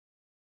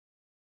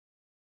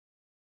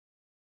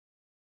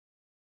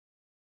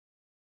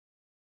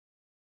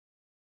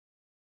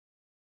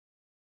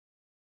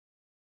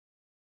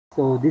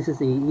So this is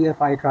a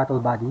EFI throttle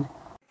body.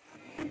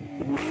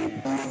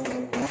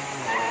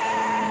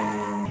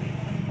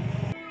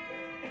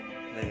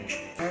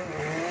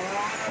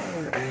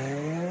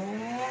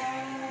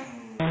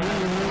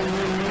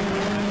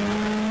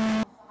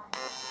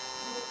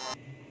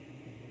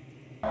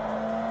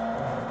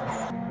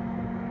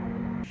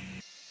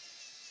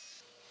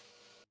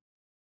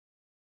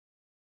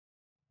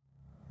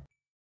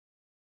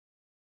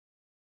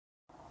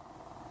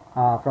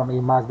 From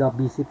a Mazda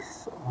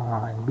B6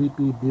 and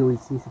BP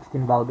DOEC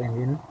 16 valve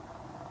engine.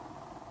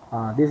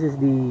 This is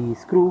the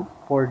screw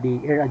for the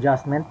air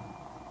adjustment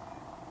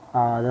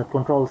that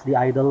controls the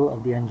idle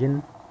of the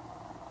engine.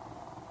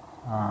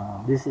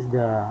 This is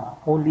the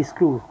only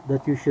screw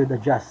that you should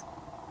adjust.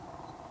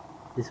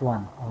 This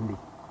one only.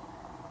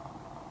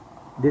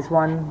 This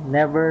one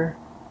never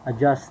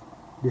adjust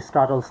the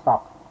throttle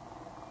stop.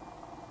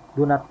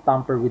 Do not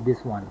tamper with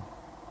this one.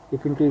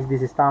 If in case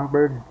this is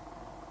tampered,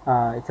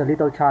 it's a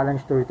little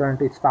challenge to return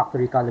to its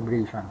factory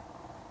calibration.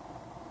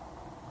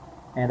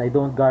 And I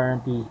don't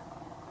guarantee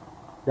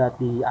that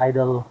the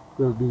idle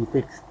will be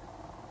fixed.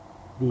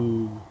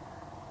 The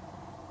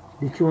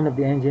tune of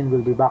the engine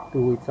will be back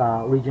to its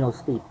original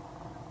state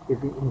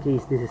if in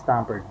case this is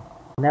tampered.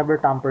 Never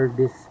tamper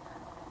this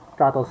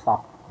throttle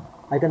stop.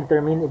 I can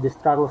determine if this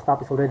throttle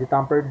stop is already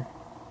tampered.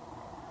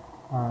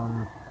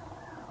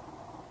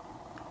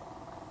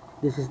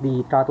 This is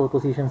the throttle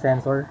position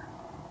sensor.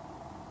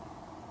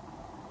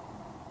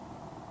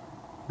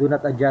 Do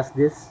not adjust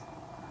this.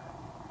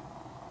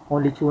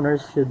 Only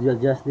tuners should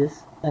adjust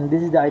this. And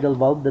this is the idle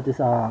valve that is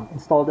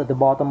installed at the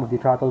bottom of the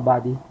throttle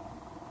body.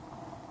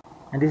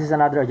 And this is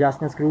another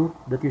adjustment screw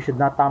that you should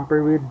not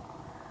tamper with.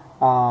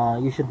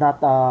 You should not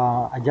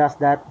adjust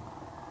that.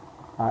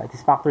 It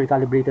is factory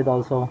calibrated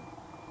also,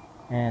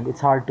 and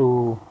it's hard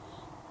to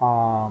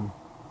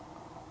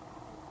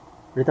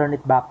return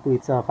it back to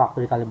its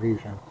factory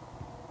calibration.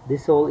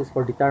 This hole is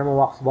for the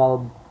thermowax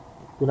valve.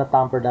 Do not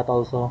tamper that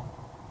also.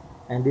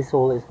 And this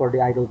hole is for the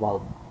idle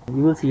valve.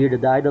 You will see here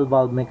that the idle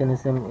valve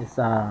mechanism is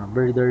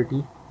very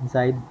dirty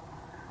inside,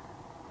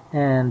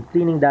 and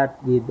cleaning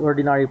that with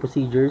ordinary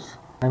procedures,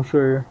 I'm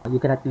sure you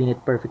cannot clean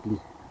it perfectly.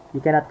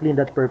 You cannot clean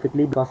that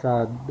perfectly because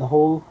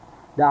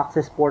the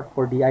access port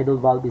for the idle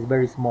valve is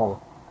very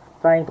small.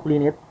 Trying to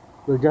clean it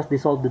will just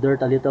dissolve the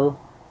dirt a little,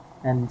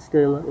 and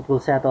still it will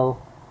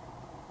settle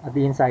at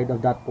the inside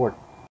of that port.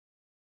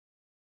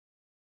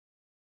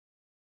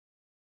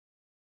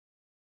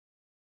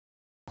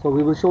 So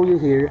we will show you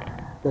here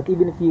that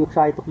even if you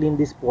try to clean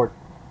this port,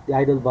 the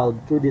idle valve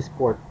through this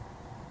port,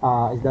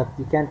 is that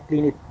you can't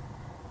clean it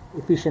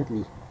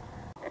efficiently.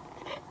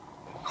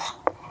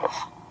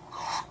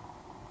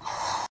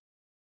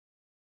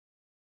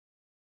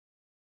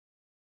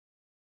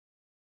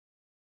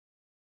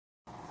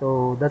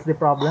 So that's the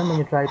problem when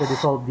you try to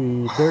dissolve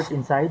the dirt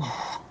inside.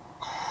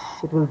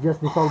 It will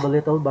just dissolve a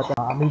little, but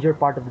a major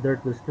part of the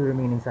dirt will still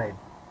remain inside.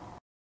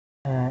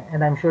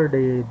 And I'm sure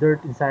the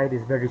dirt inside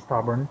is very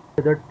stubborn.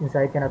 The dirt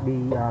inside cannot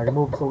be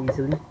removed so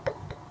easily.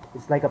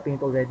 It's like a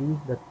paint already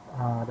that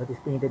is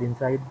painted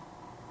inside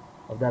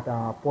of that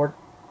port.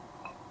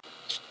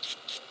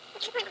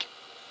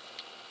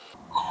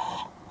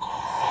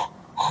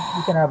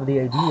 You can have the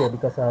idea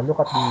because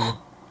look at the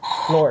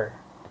floor.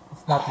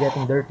 It's not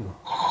getting dirty.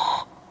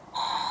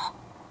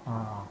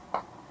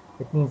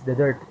 It means the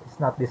dirt is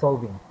not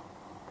dissolving.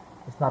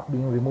 It's not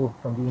being removed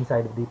from the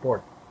inside of the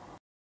port.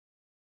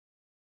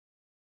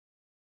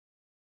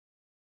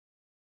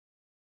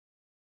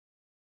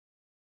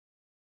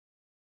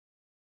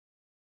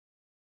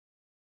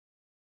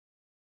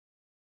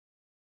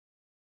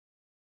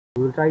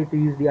 We will try to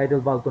use the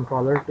idle valve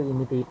controller to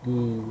imitate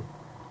the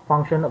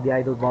function of the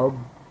idle valve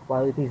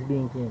while it is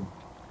being cleaned.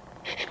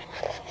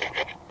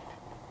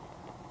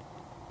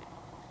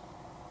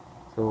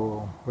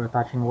 So we're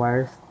attaching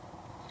wires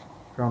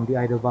from the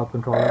idle valve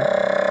controller.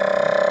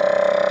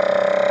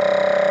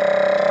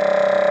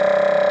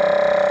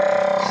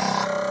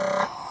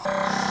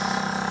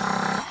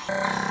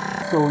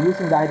 So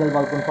using the idle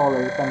valve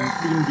controller, you can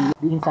clean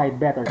the inside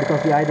better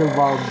because the idle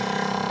valve,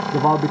 the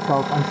valve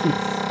itself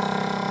unseats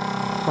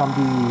from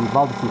the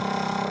valve seat.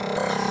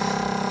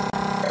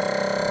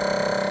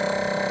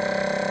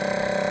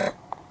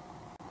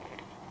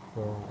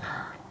 So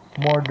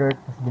more dirt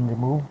has been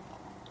removed.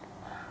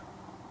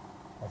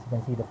 As you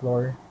can see the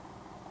floor,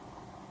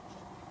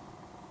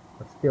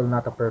 but still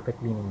not a perfect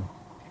cleaning.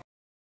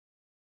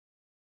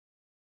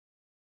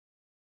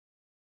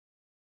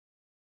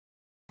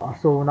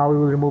 So now we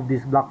will remove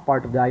this black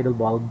part of the idle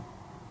valve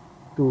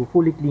to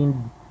fully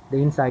clean the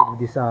inside of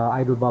this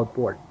idle valve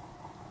port.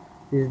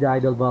 This is the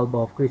idle valve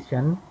of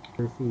Christian.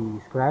 There's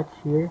the scratch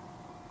here,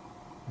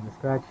 and the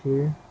scratch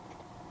here,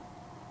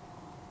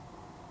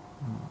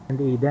 and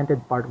the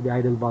dented part of the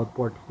idle valve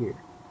port here.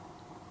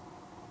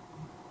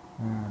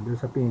 And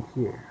there's a paint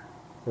here.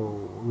 So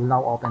we'll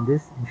now open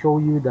this and show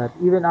you that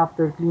even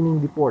after cleaning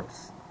the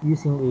ports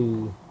using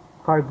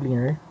a car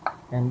cleaner,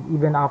 and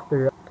even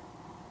after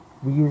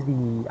we use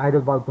the idle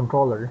valve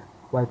controller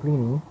while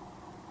cleaning,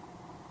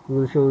 it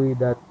will show you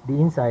that the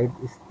inside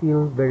is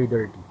still very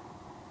dirty.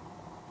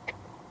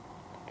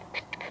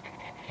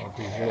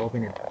 Okay, we'll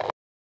open it.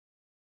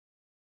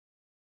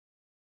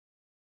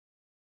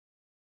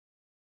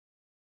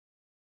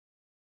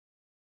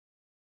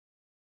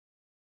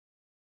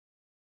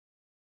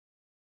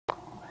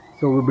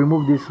 So we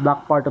remove this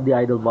black part of the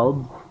idle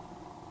valve,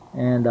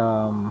 and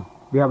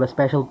we have a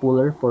special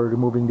puller for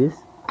removing this.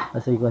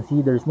 As you can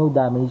see, there's no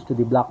damage to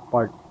the black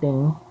part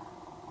thing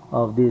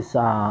of this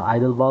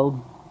idle valve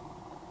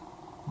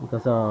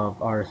because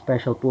of our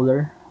special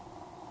puller.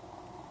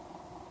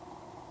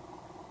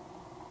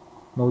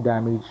 No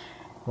damage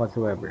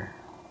whatsoever.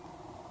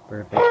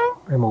 Perfect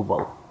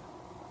removal.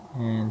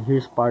 And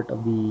here's part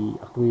of the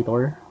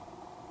actuator.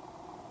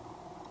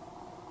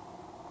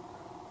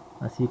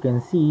 As you can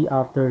see,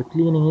 after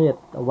cleaning it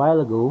a while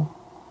ago,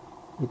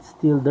 it's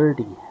still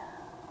dirty.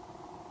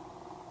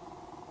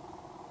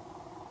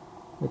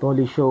 It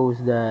only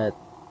shows that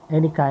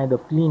any kind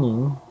of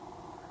cleaning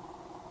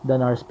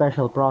than our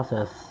special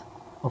process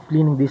of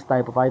cleaning this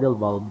type of idle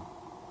valve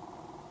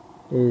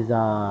is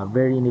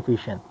very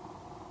inefficient.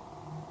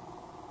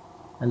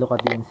 And look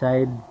at the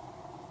inside.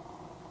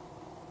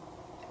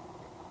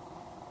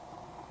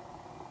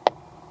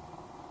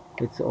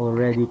 It's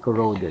already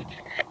corroded.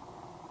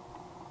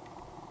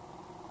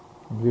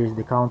 And here's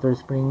the counter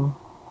spring.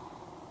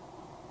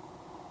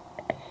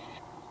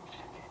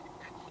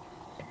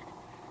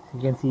 So you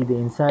can see the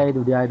inside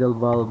of the idle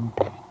valve.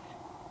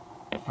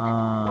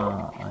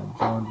 I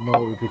don't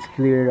know if it's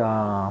clear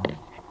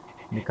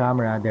in the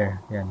camera.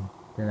 There, then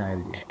I'll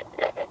do.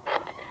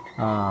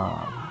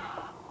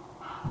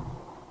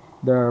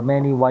 There are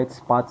many white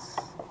spots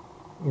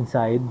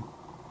inside,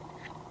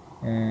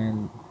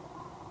 and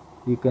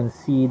you can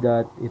see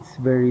that it's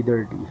very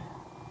dirty.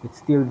 It's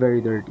still very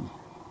dirty,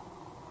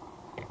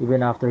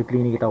 even after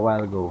cleaning it a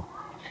while ago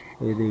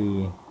with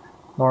the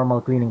normal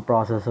cleaning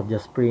process of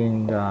just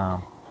spraying the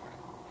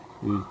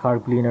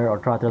carb cleaner or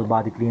throttle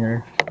body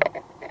cleaner.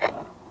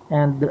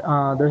 And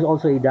there's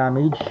also a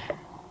damage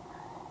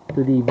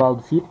to the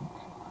valve seat.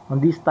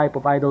 On this type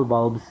of idle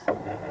valves,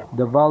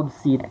 the valve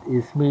seat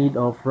is made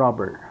of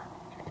rubber.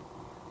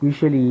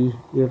 Usually,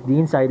 if the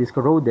inside is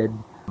corroded,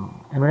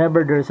 and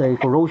whenever there's a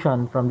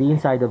corrosion from the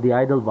inside of the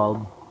idle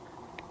valve,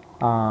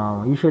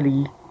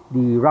 usually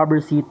the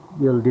rubber seat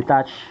will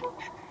detach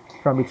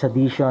from its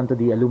adhesion to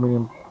the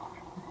aluminum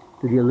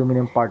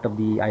part of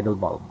the idle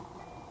valve.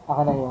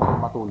 Aka na yung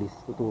matulis,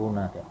 tuturo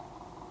natin.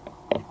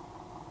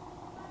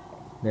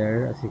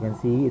 There, as you can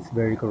see, it's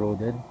very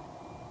corroded.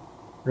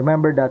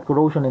 Remember that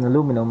corrosion in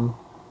aluminum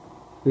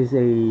is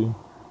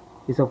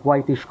of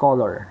whitish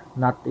color,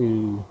 not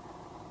a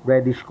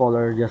reddish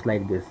color just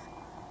like this.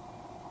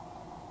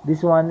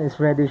 This one is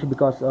reddish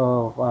because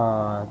of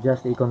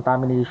just a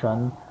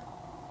contamination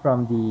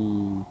from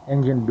the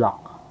engine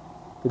block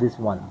to this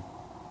one,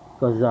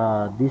 because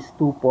these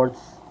two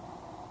ports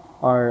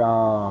are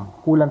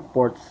coolant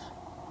ports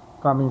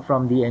coming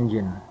from the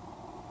engine.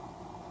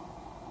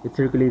 It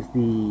circulates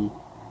the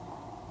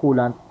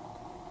coolant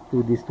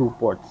to these two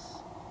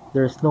ports.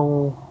 There's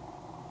no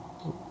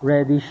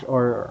reddish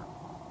or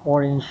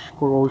orange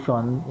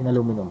corrosion in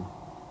aluminum.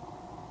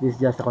 This is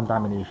just a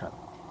contamination.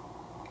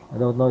 I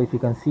don't know if you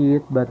can see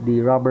it, but the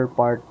rubber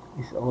part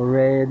is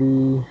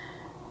already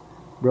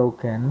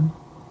broken.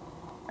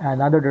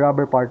 And under the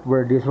rubber part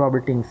where this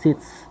rubber thing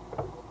sits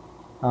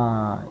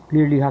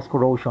clearly has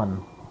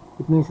corrosion.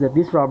 It means that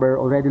this rubber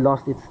already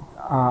lost its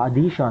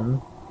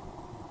adhesion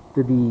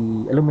to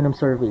the aluminum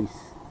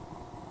surface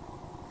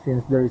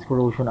since there is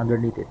corrosion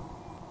underneath it.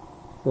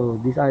 So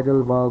this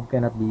idle valve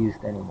cannot be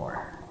used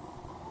anymore.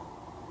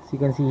 As you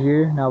can see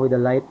here now with the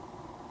light,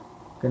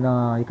 you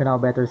can now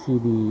better see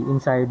the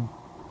inside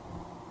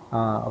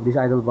of this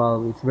idle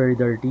valve. It's very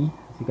dirty,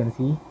 as you can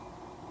see.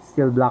 It's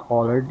still black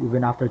colored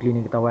even after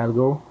cleaning it a while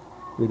ago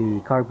with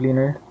the carb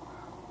cleaner.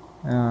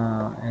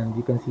 And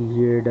you can see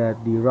here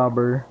that the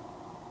rubber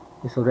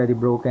is already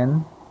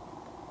broken.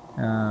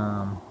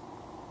 The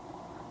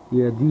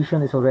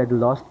adhesion is already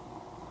lost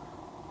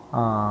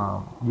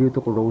due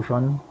to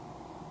corrosion.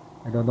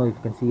 I don't know if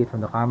you can see it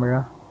from the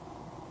camera.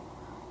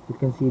 You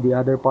can see the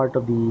other part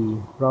of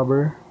the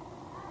rubber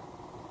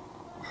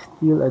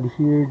still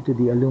adhered to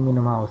the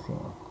aluminum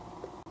housing.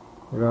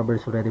 The rubber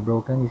is already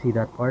broken. You see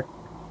that part?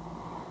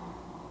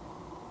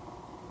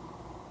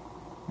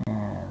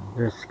 And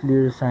there's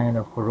clear sign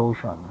of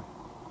corrosion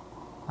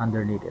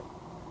underneath it.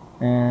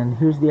 And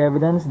here's the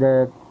evidence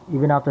that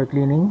even after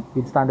cleaning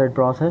with standard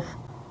process,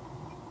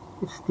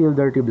 it's still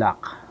dirty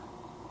black.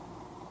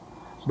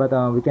 But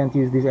we can't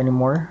use this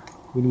anymore.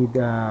 We need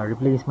a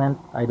replacement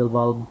idle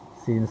valve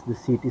since the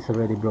seat is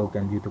already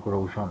broken due to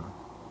corrosion.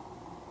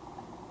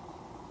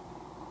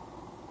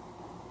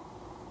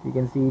 You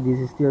can see this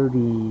is still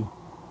the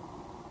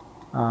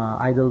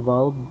idle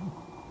valve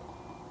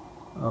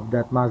of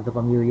that Mazda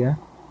Familia.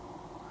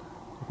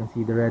 You can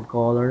see the red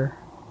color.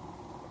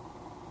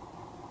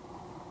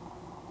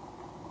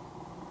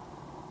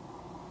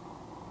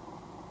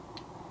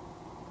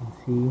 You can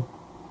see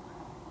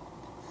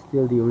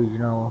still the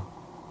original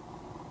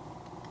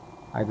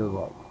idle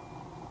valve.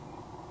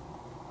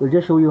 We'll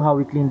just show you how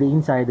we clean the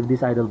inside of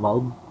this idle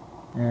valve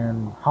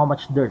and how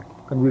much dirt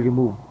can we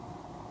remove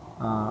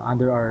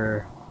under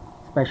our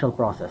special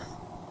process.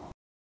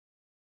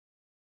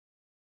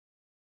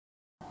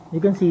 You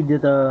can see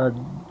that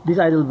this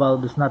idle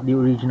valve is not the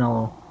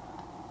original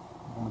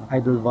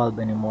idle valve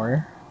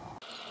anymore.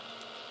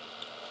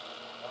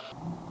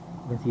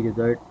 You can see the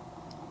dirt.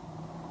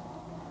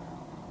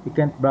 You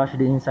can't brush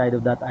the inside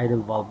of that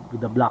idle valve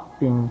with the black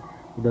thing,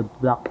 with the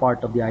black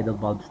part of the idle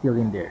valve still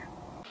in there.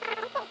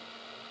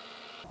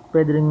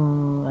 Pwede rin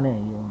ano eh,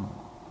 yung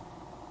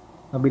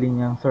nabili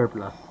niyang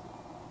surplus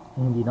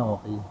hindi na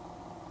okay.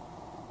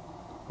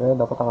 Kaya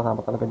dapat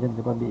nakasama talaga dyan, di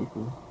ba, BEP?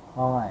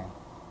 Oo nga eh.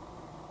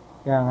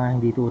 Kaya nga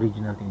hindi ito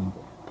original tingin ko.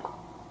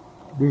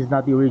 This is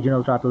not the original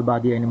throttle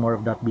body anymore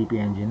of that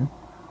BP engine.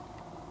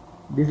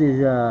 This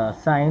is a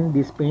sign,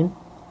 this paint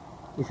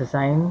is a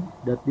sign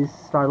that this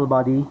throttle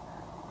body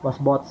was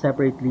bought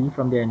separately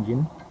from the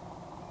engine.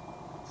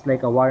 It's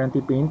like a warranty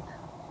paint,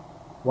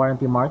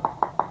 warranty mark.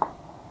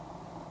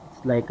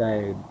 It's like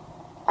a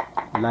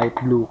light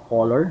blue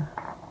color.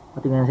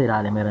 Patingnan sa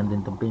ilalim, meron din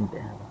itong paint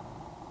eh.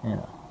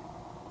 Ayan.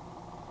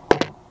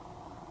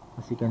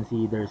 As you can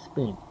see, there's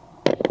paint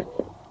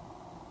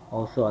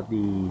also at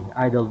the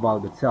idle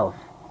valve itself,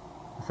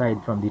 aside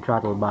from the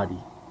throttle body.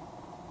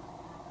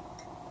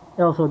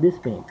 And also this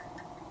paint,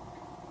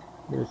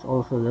 there's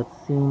also that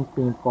same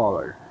paint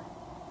color.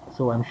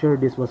 So I'm sure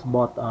this was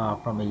bought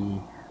from a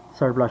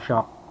surplus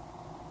shop.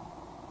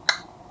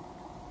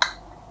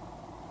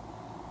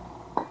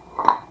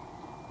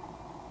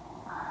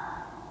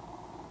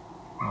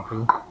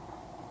 Okay,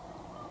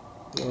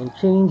 we'll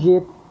change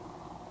it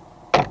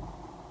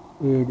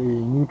with a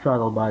new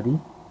throttle body,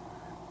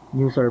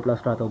 new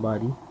surplus throttle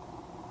body.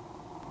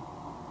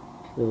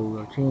 So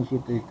we'll change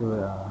it to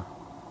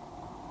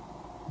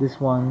this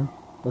one,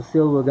 but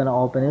still we're gonna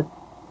open it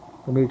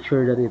to make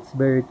sure that it's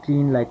very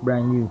clean, like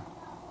brand new.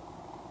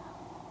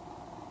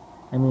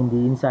 I mean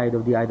the inside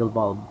of the idle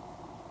valve,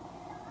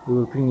 we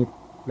will clean it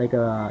like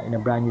in a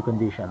brand new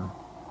condition.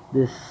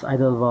 This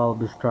idle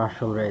valve is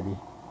trashed already.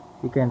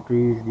 We can't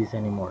reuse this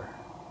anymore,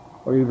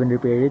 or even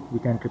repair it. We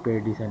can't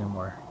repair this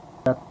anymore.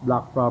 That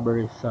black rubber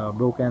is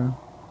broken.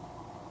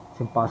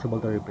 It's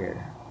impossible to repair.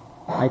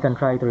 I can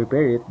try to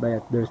repair it,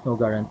 but there's no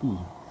guarantee,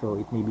 so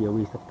it may be a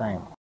waste of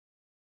time.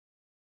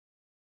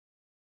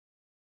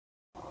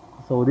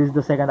 So this is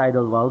the second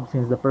idle valve,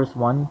 since the first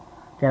one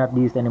cannot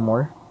be used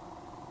anymore.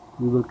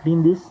 We will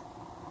clean this.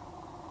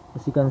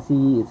 As you can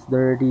see, it's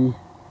dirty.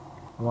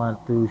 I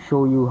want to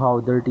show you how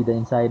dirty the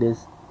inside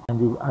is,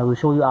 and I will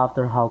show you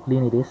after how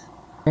clean it is.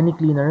 Any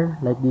cleaner,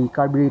 like the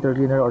carburetor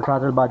cleaner or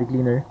throttle body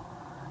cleaner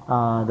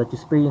that you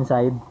spray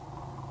inside,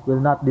 will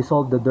not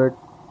dissolve the dirt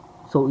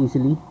so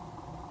easily.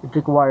 It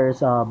requires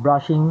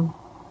brushing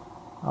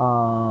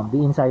the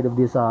inside of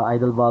this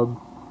idle valve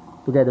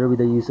together with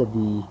the use of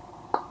the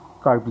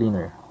carb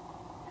cleaner.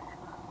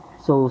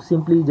 So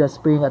simply just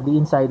spraying at the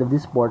inside of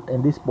this port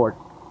and this port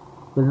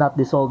will not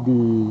dissolve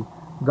the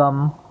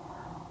gum,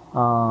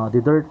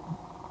 the dirt,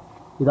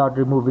 without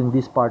removing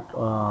this part,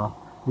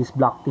 this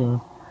black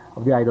thing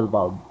of the idle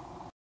valve.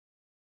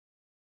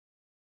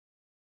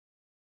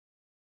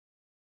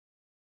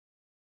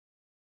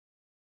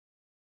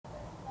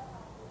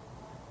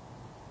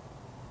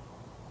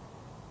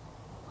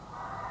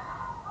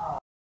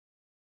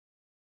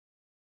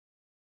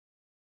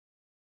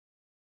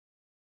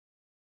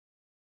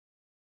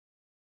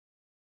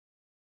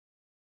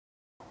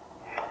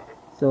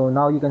 So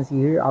now you can see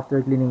here,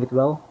 after cleaning it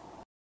well,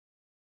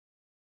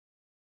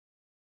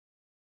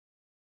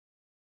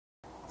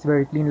 it's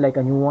very clean, like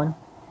a new one.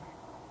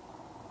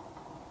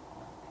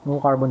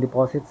 No carbon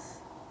deposits,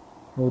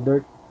 no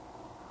dirt.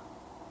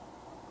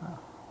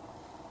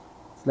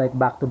 It's like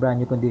back to brand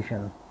new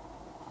condition.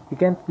 You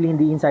can't clean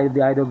the inside of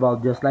the idle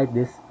valve just like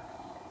this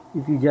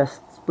if you just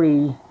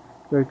spray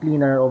your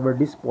cleaner over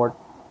this port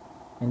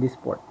and this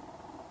port.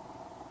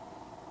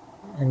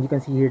 And you can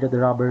see here that the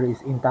rubber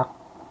is intact.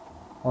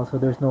 Also,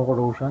 there's no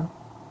corrosion,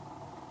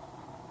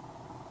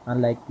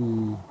 unlike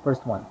the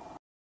first one.